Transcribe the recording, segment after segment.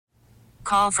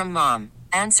Call from mom.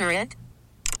 Answer it.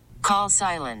 Call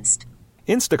silenced.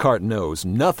 Instacart knows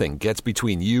nothing gets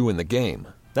between you and the game.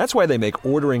 That's why they make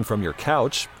ordering from your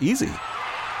couch easy.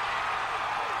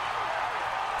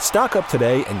 Stock up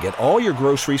today and get all your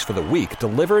groceries for the week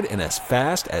delivered in as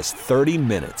fast as 30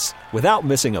 minutes without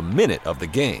missing a minute of the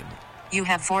game. You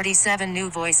have 47 new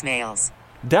voicemails.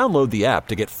 Download the app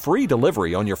to get free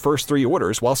delivery on your first 3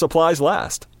 orders while supplies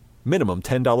last. Minimum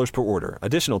 $10 per order.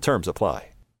 Additional terms apply.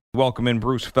 Welcome in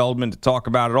Bruce Feldman to talk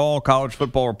about it all, college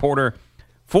football reporter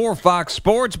for Fox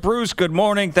Sports. Bruce, good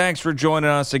morning. Thanks for joining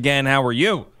us again. How are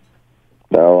you?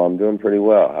 No, I'm doing pretty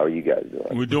well. How are you guys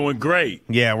doing? We're doing great.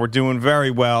 Yeah, we're doing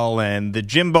very well, and the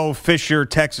Jimbo Fisher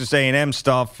Texas A&M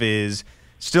stuff is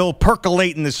still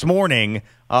percolating this morning.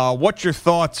 What's your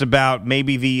thoughts about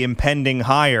maybe the impending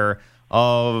hire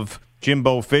of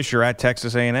Jimbo Fisher at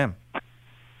Texas A&M?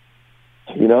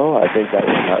 You know, I think that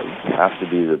would have to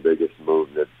be the biggest move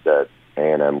that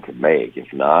A&M could make.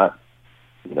 If not,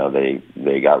 you know, they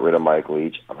got rid of Mike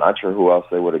Leach. I'm not sure who else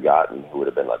they would have gotten who would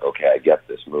have been like, okay, I get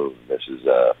this move. This is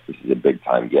a big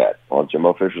time get. Well,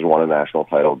 Jimbo Fisher's won a national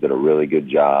title, did a really good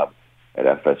job at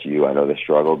FSU. I know they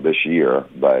struggled this year,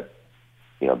 but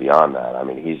you know, beyond that, I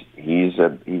mean, he's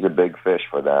a big fish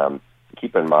for them.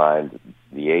 Keep in mind,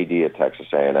 the AD at Texas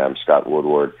A&M, Scott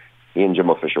Woodward, he and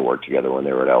Jimbo Fisher worked together when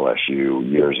they were at LSU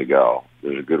years ago.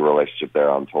 There's a good relationship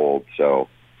there, I'm told. So,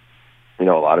 you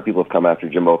know, a lot of people have come after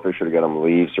Jimbo Fisher to get him to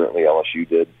leave. Certainly LSU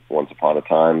did once upon a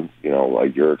time, you know, a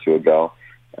year or two ago.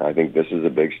 And I think this is a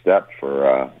big step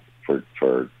for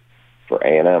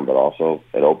A&M, but also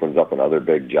it opens up another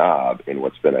big job in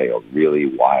what's been a really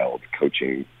wild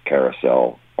coaching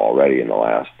carousel already in the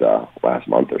last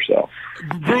month or so.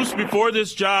 Bruce, before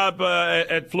this job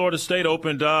at Florida State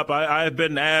opened up, I have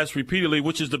been asked repeatedly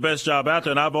which is the best job out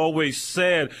there, and I've always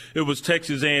said it was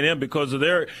Texas A&M because of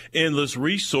their endless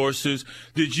resources.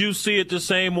 Did you see it the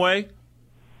same way?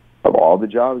 Of all the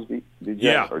jobs, did you?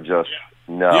 Yeah. Or just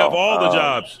no? Yeah, of all the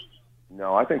jobs.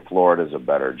 No, I think Florida's a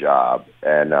better job,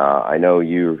 and I know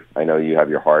you have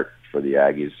your heart for the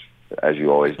Aggies as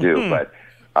you always do, but.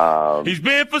 He's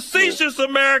being facetious,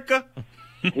 America.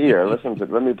 Here, let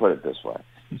me put it this way.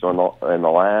 So in the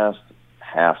last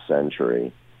half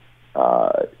century,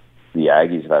 the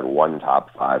Aggies have had one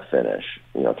top 5 finish.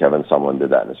 You know, Kevin Sumlin did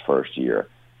that in his first year.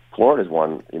 Florida's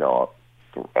won, you know,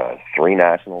 3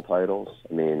 national titles.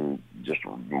 I mean, just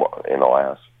in the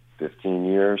last 15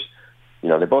 years. You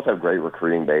know, they both have great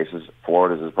recruiting bases.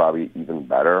 Florida's is probably even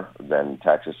better than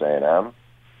Texas A&M,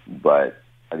 but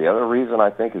the other reason I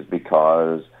think is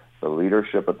because the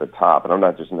leadership at the top, and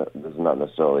this is not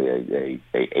necessarily a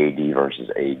AD versus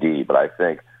AD, but I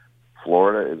think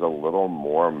Florida is a little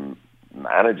more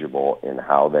manageable in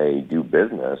how they do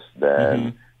business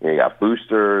than you got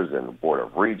boosters and board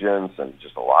of regents and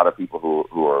just a lot of people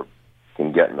who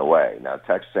can get in the way. Now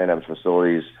Texas A&M's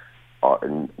facilities,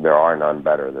 there are none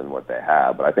better than what they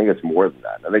have, but I think it's more than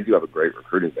that. Now they do have a great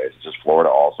recruiting base. It's just Florida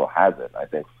also has it. I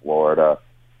think Florida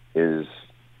is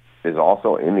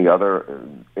also in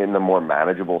the more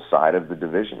manageable side of the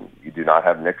division. You do not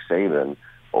have Nick Saban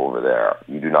over there.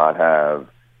 You do not have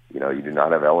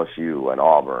LSU and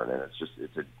Auburn, and it's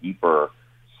a deeper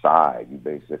side. You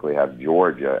basically have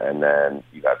Georgia, and then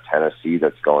you have Tennessee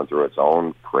that's going through its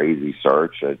own crazy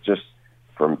search. It just,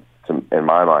 in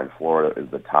my mind, Florida is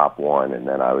the top one, and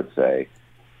then I would say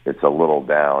it's a little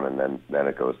down, and then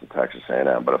it goes to Texas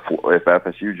A&M. But if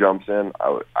FSU jumps in,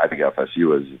 I think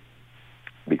FSU is.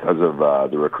 Because of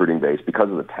the recruiting base,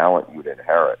 because of the talent you'd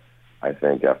inherit, I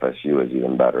think FSU is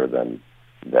even better than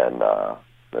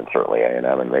certainly A&M,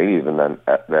 and maybe even than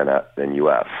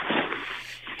UF.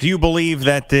 Do you believe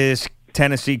that this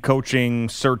Tennessee coaching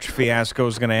search fiasco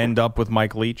is going to end up with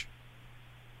Mike Leach?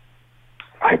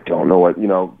 I don't know what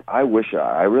I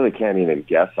really can't even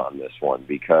guess on this one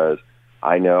because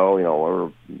I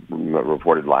know we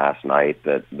reported last night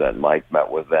that Mike met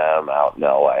with them out in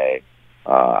L.A.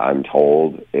 I'm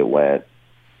told it went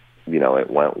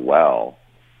well,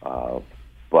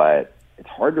 but it's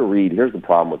hard to read. Here's the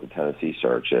problem with the Tennessee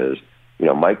search is,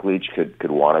 Mike Leach could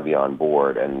want to be on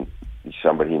board, and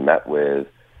somebody he met with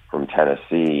from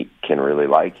Tennessee can really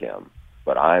like him.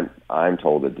 But I'm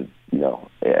told that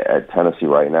at Tennessee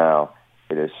right now,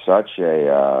 it is such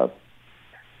it's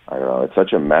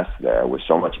such a mess there with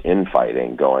so much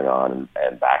infighting going on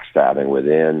and backstabbing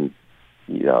within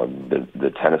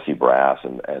the Tennessee brass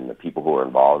and the people who are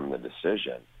involved in the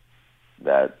decision,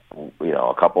 that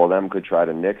a couple of them could try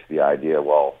to nix the idea.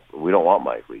 Well, we don't want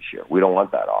Mike Leach here. We don't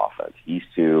want that offense. He's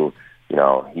too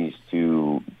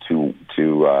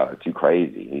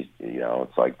crazy.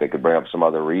 It's like they could bring up some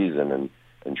other reason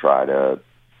and try to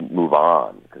move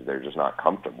on because they're just not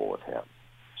comfortable with him.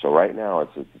 So right now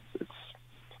it's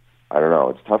I don't know.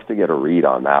 It's tough to get a read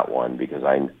on that one because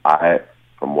I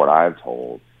from what I've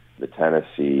told, the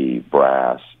Tennessee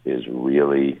brass is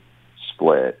really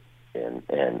split in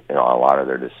a lot of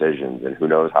their decisions, and who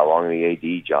knows how long the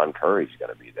AD John Curry's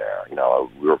going to be there.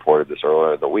 We reported this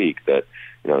earlier in the week that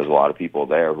there's a lot of people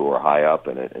there who are high up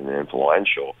and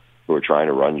influential who are trying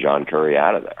to run John Curry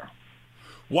out of there.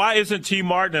 Why isn't T.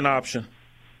 Martin an option?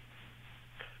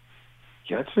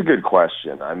 Yeah, that's a good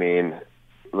question. I mean,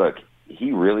 look,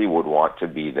 he really would want to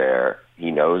be there.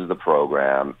 He knows the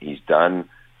program. He's done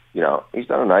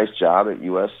a nice job at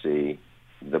USC.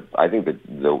 I think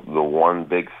the one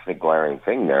big glaring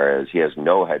thing there is he has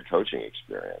no head coaching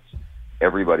experience.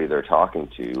 Everybody they're talking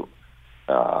to,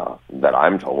 that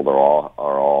I'm told,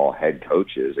 are all head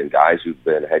coaches and guys who've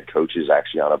been head coaches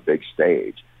actually on a big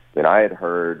stage. I mean, I had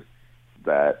heard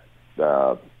that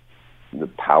the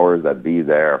powers that be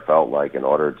there felt like in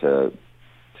order to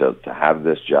have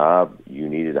this job, you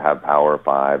needed to have Power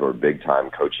 5 or big-time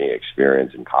coaching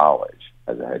experience in college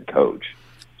as a head coach.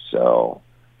 So,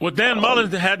 well, Dan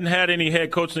Mullen hadn't had any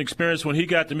head coaching experience when he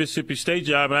got the Mississippi State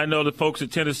job, and I know the folks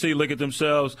at Tennessee look at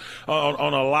themselves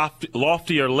on a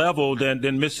loftier level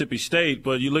than Mississippi State,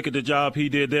 but you look at the job he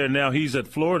did there, now he's at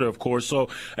Florida, of course. So,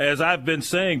 as I've been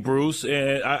saying, Bruce,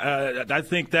 I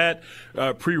think that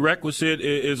prerequisite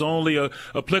is only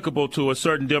applicable to a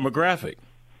certain demographic.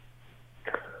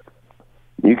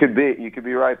 You could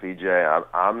be right, BJ.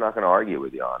 I'm not going to argue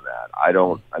with you on that.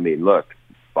 I mean, look,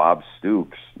 Bob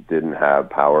Stoops didn't have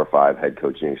Power 5 head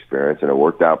coaching experience, and it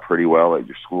worked out pretty well at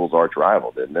your school's arch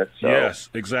rival, didn't it? So, yes,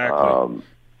 exactly.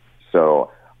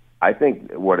 So I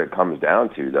think what it comes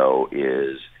down to, though,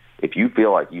 is if you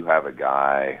feel like you have a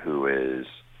guy who is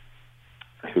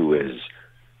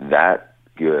that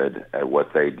good at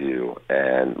what they do,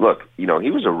 and look, he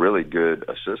was a really good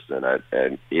assistant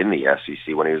in the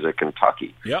SEC when he was at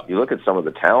Kentucky. Yep. You look at some of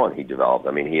the talent he developed.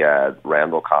 I mean, he had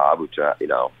Randall Cobb, which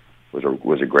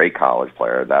was a great college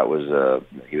player.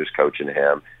 He was coaching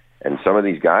him, and some of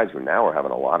these guys who now are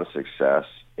having a lot of success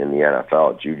in the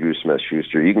NFL. Juju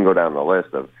Smith-Schuster. You can go down the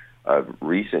list of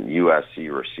recent USC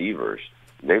receivers.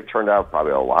 They've turned out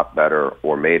probably a lot better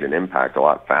or made an impact a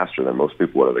lot faster than most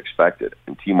people would have expected.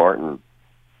 And T. Martin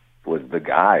was the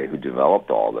guy who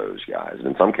developed all those guys, and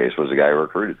in some cases was the guy who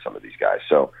recruited some of these guys.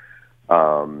 So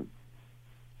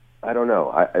I don't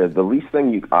know. The least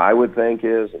thing I would think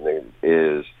is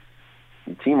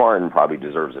T. Martin probably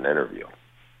deserves an interview.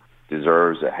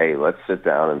 Deserves hey, let's sit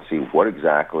down and see what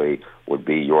exactly would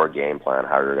be your game plan,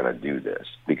 how you're going to do this.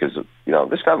 Because,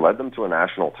 this guy led them to a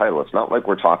national title. It's not like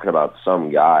we're talking about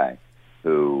some guy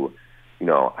who,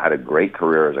 had a great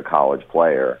career as a college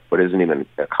player, but isn't even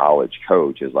a college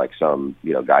coach, is like some,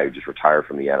 guy who just retired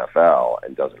from the NFL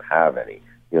and doesn't have any.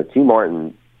 T.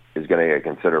 Martin is going to get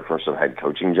considered for some head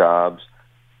coaching jobs,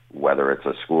 whether it's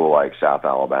a school like South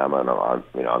Alabama,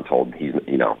 and I'm told he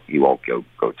won't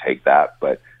go take that,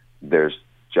 but there's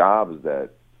jobs that,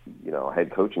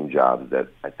 head coaching jobs that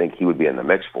I think he would be in the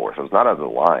mix for. So it's not out of the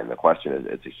line. The question is,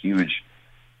 it's a huge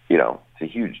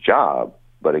job,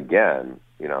 but again,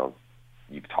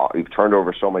 you've turned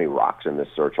over so many rocks in this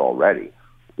search already.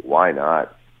 Why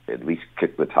not at least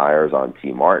kick the tires on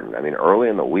T. Martin? I mean, early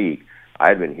in the week, I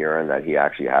had been hearing that he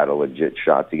actually had a legit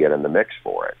shot to get in the mix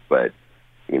for it, but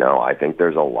I think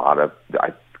there's a lot of,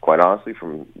 quite honestly,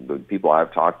 from the people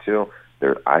I've talked to,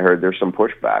 I heard there's some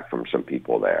pushback from some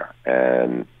people there,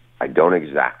 and I don't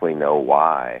exactly know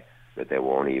why that they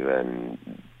wouldn't even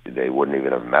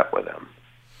have met with him.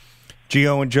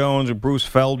 Gio and Jones with Bruce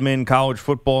Feldman, college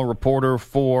football reporter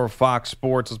for Fox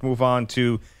Sports. Let's move on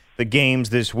to the games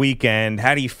this weekend.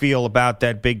 How do you feel about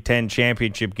that Big Ten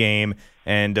championship game,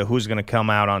 and who's going to come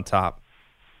out on top?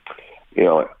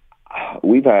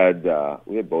 We had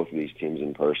both of these teams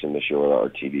in person this year with our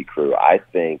TV crew. I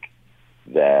think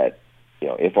that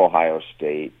if Ohio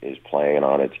State is playing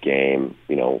on its game,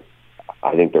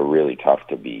 I think they're really tough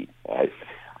to beat.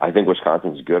 I think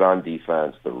Wisconsin's good on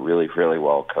defense. They're really, really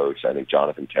well coached. I think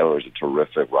Jonathan Taylor is a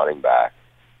terrific running back.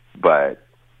 But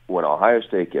when Ohio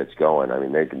State gets going, I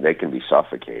mean, they can be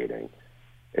suffocating.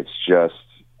 It's just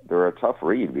they're a tough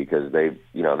read because they've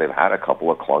had a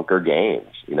couple of clunker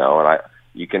games, and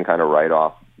you can kind of write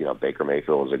off, Baker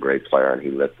Mayfield was a great player and he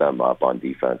lit them up on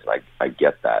defense. I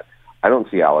get that. I don't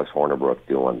see Alex Hornibrook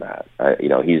doing that.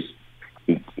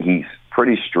 He's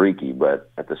pretty streaky, but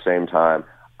at the same time,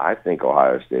 I think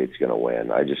Ohio State's going to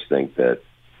win. I just think that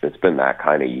it's been that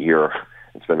kind of year.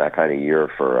 It's been that kind of year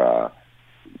for,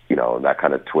 that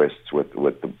kind of twists with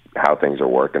how things are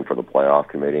working for the playoff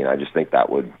committee. And I just think that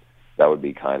would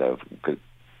be kind of, cause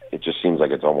it just seems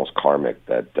like it's almost karmic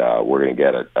that we're going to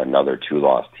get another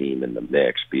 2-loss team in the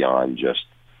mix beyond just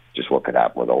what could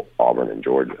happen with Auburn and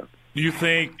Georgia. Do you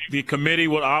think the committee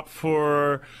would opt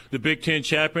for the Big Ten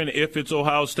champion if it's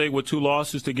Ohio State with 2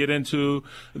 losses to get into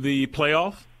the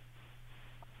playoff?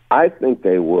 I think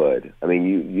they would. I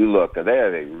mean, you look, they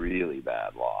had a really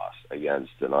bad loss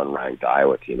against an unranked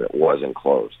Iowa team. It wasn't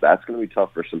close. That's going to be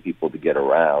tough for some people to get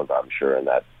around, I'm sure, in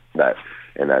that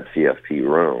CFP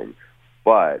room.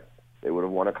 But they would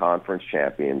have won a conference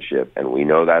championship, and we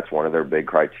know that's one of their big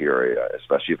criteria,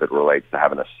 especially if it relates to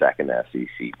having a second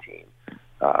SEC team.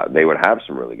 They would have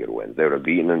some really good wins. They would have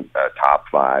beaten a top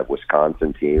 5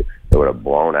 Wisconsin team. They would have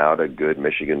blown out a good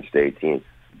Michigan State team,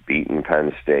 beaten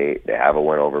Penn State. They have a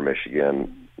win over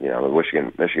Michigan. You know,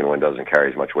 the Michigan win doesn't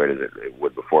carry as much weight as it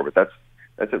would before, but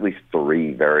that's at least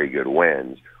 3 very good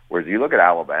wins. Whereas you look at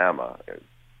Alabama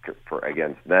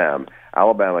against them,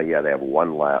 Alabama, yeah, they have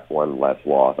one less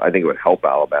loss. I think it would help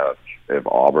Alabama if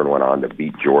Auburn went on to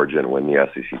beat Georgia and win the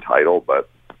SEC title, but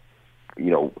you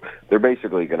know, they're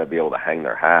basically going to be able to hang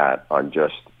their hat on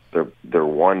just their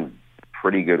one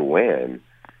pretty good win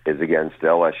is against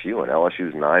LSU, and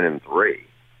LSU's 9-3.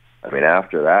 I mean,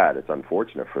 after that, it's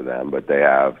unfortunate for them, but they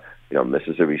have, you know,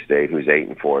 Mississippi State, who's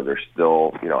 8-4. They're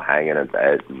still, you know, hanging at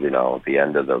the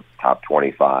end of the top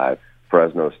 25.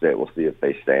 Fresno State, we'll see if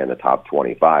they stay in the top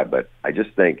 25. But I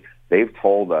just think they've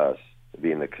told us,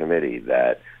 being the committee,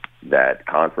 that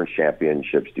conference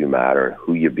championships do matter.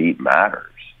 Who you beat matters.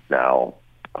 Now,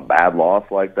 a bad loss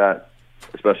like that,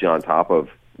 especially on top of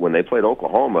when they played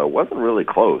Oklahoma, it wasn't really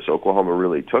close. Oklahoma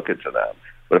really took it to them.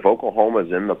 But if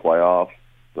Oklahoma's in the playoffs,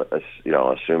 you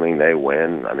know, assuming they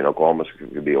win, I mean, Oklahoma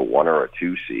could be a 1 or a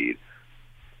 2 seed.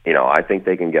 You know, I think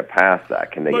they can get past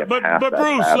that. Can they get past that? But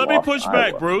Bruce, let me push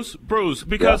back, Iowa? Bruce,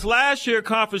 because last year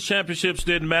conference championships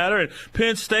didn't matter, and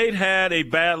Penn State had a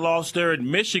bad loss there in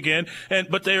Michigan,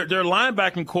 but their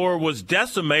linebacking core was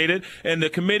decimated, and the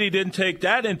committee didn't take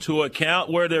that into account,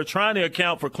 where they're trying to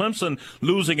account for Clemson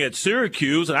losing at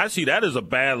Syracuse, and I see that as a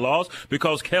bad loss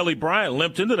because Kelly Bryant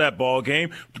limped into that ball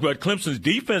game, but Clemson's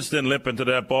defense didn't limp into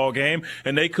that ball game,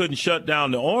 and they couldn't shut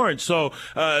down the Orange. So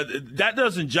that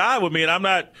doesn't jive with me, and I'm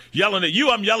not yelling at you.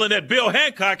 I'm yelling at Bill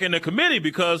Hancock and the committee,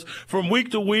 because from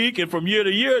week to week and from year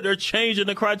to year, they're changing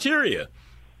the criteria.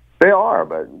 They are,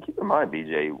 but keep in mind,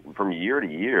 BJ, from year to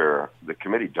year, the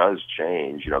committee does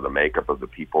change, you know, the makeup of the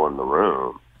people in the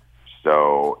room.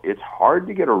 So it's hard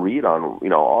to get a read on, you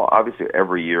know, obviously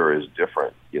every year is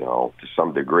different, you know, to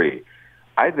some degree.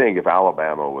 I think if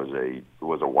Alabama was a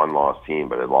 1-loss team,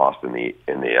 but had lost in the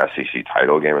SEC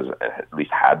title game, and at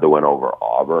least had the win over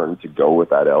Auburn to go with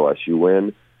that LSU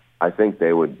win, I think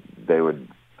they would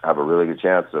have a really good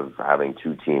chance of having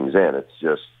 2 teams in. It's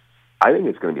just, I think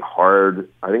it's going to be hard.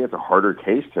 I think it's a harder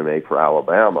case to make for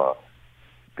Alabama,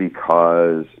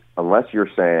 because unless you're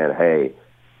saying, hey,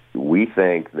 we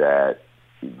think that,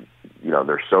 you know,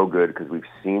 they're so good because we've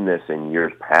seen this in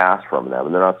years past from them,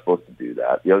 and they're not supposed to do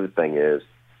that. The other thing is,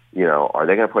 you know, are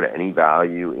they going to put any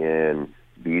value in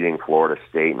beating Florida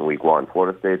State in week 1?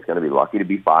 Florida State's going to be lucky to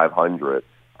be 500.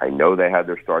 I know they had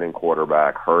their starting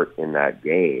quarterback hurt in that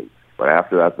game, but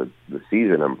after that, the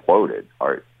season imploded.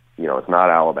 You know, it's not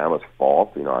Alabama's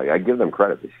fault. You know, I give them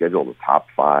credit. They scheduled a top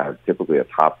 5, typically a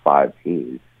top 5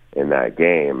 team in that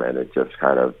game, and it just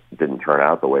kind of didn't turn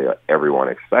out the way everyone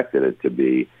expected it to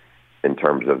be in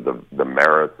terms of the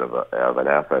merits of an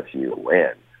FSU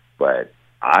win. But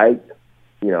I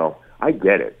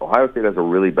get it. Ohio State has a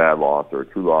really bad loss or a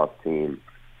 2-loss team,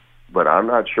 but I'm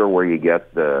not sure where you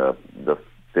get the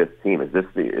 5th team.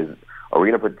 Are we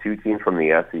going to put 2 teams from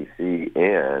the SEC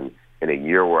in a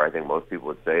year where I think most people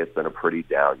would say it's been a pretty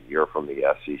down year from the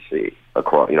SEC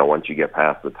across, you know, once you get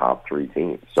past the top 3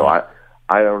 teams. So I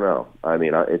don't know. I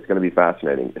mean, it's going to be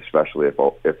fascinating, especially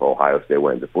if Ohio State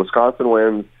wins. If Wisconsin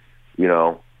wins, you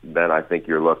know, then I think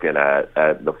you're looking at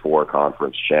the 4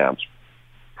 conference champs.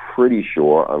 Pretty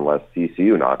sure, unless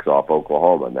TCU knocks off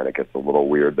Oklahoma, and then it gets a little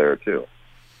weird there too.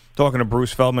 Talking to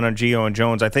Bruce Feldman on Gio and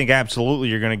Jones, I think absolutely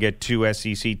you're going to get 2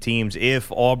 SEC teams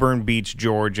if Auburn beats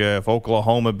Georgia, if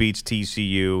Oklahoma beats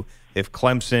TCU, if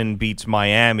Clemson beats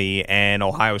Miami, and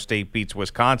Ohio State beats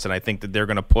Wisconsin. I think that they're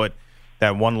going to put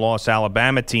that 1-loss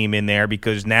Alabama team in there,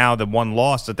 because now the 1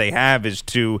 loss that they have is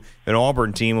to an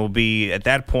Auburn team will be, at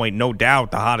that point, no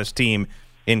doubt the hottest team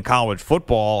in college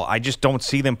football. I just don't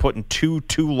see them putting 2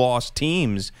 2-loss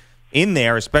teams in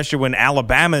there, especially when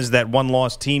Alabama's that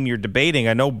 1-loss team you're debating.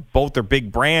 I know both are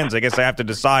big brands. I guess I have to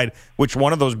decide which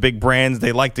one of those big brands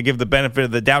they like to give the benefit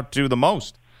of the doubt to the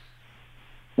most.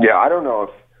 Yeah, I don't know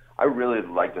if I really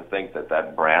like to think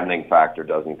that branding factor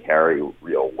doesn't carry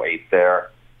real weight there,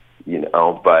 you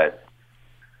know, but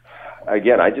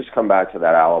again, I just come back to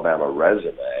that Alabama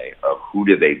resume of who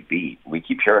did they beat. We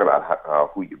keep hearing about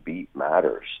how who you beat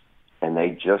matters, and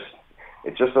it just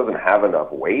doesn't have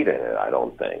enough weight in it, I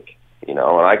don't think. And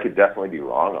I could definitely be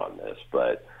wrong on this,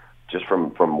 but just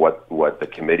from what the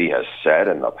committee has said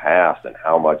in the past and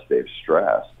how much they've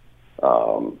stressed,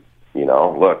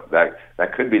 look,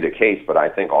 that could be the case, but I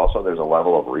think also there's a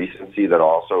level of recency that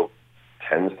also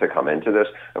tends to come into this.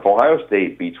 If Ohio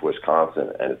State beats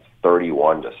Wisconsin and it's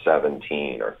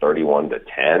 31-17 or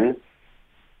 31-10,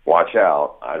 watch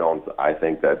out. I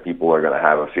think that people are going to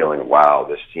have a feeling, wow,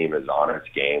 this team is on its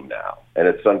game now. And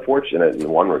it's unfortunate in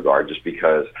one regard just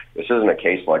because this isn't a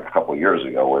case like a couple years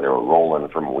ago where they were rolling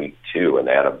from week 2 and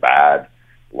they had a bad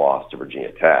loss to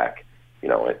Virginia Tech.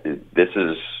 This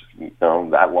is,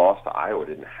 that loss to Iowa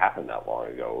didn't happen that long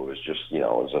ago. It was just,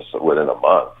 within a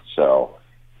month. So,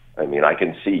 I mean, I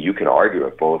can see you can argue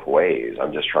it both ways.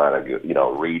 I'm just trying to,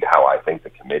 read how I think the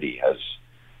committee has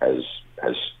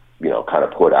kind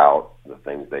of put out the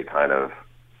things they kind of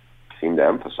seem to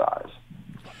emphasize.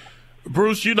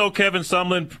 Bruce, you know Kevin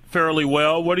Sumlin fairly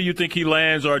well. What do you think he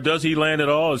lands, or does he land at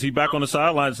all? Is he back on the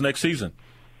sidelines next season?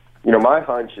 My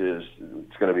hunch is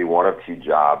it's going to be one of two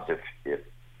jobs if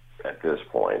at this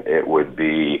point. It would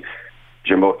be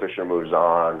Jimbo Fisher moves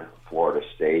on, Florida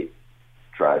State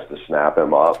tries to snap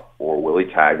him up, or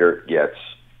Willie Taggart gets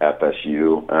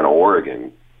FSU and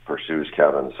Oregon pursues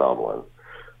Kevin Sumlin.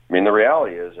 I mean, the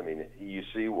reality is, you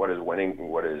see what his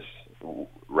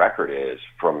record is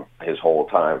from his whole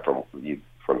time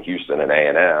from Houston and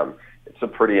A&M. It's a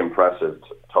pretty impressive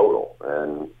total,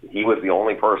 and he was the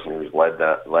only person who's led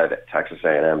Texas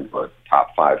A&M to a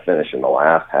top 5 finish in the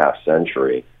last half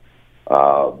century.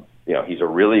 He's a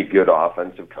really good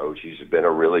offensive coach. He's been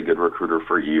a really good recruiter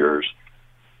for years.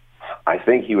 I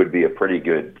think he would be a pretty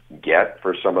good get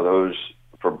for some of those,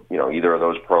 for either of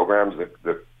those programs.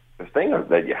 The thing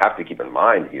that you have to keep in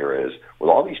mind here is, with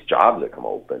all these jobs that come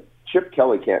open, Chip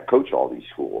Kelly can't coach all these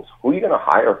schools. Who are you going to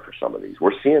hire for some of these?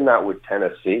 We're seeing that with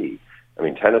Tennessee.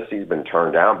 Tennessee's been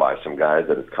turned down by some guys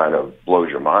that it kind of blows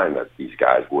your mind that these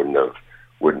guys wouldn't have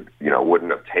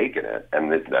taken it,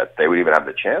 and that they would even have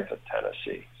the chance at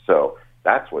Tennessee. So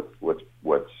that's what's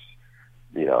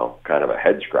kind of a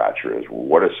head scratcher is,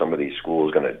 what are some of these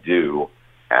schools going to do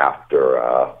after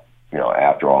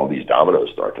all these dominoes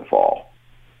start to fall?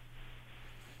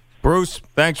 Bruce,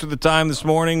 thanks for the time this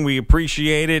morning. We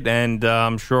appreciate it, and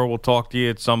I'm sure we'll talk to you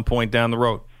at some point down the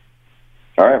road.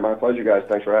 All right, my pleasure, guys.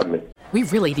 Thanks for having me. We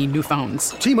really need new phones.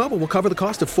 T-Mobile will cover the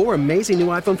cost of 4 amazing new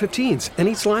iPhone 15s, and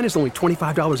each line is only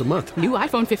 $25 a month. New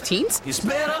iPhone 15s? It's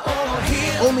better over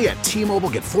here. Only at T-Mobile,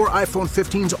 get 4 iPhone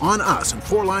 15s on us and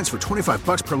 4 lines for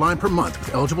 $25 per line per month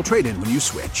with eligible trade-in when you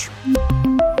switch.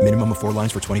 Minimum of 4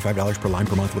 lines for $25 per line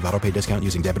per month with autopay discount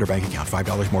using debit or bank account.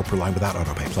 $5 more per line without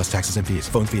autopay, plus taxes and fees.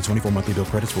 Phone fee at 24 monthly bill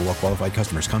credits for well-qualified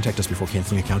customers. Contact us before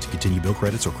canceling account to continue bill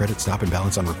credits or credit stop and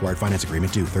balance on required finance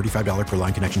agreement due. $35 per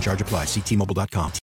line connection charge applies. See T-Mobile.com.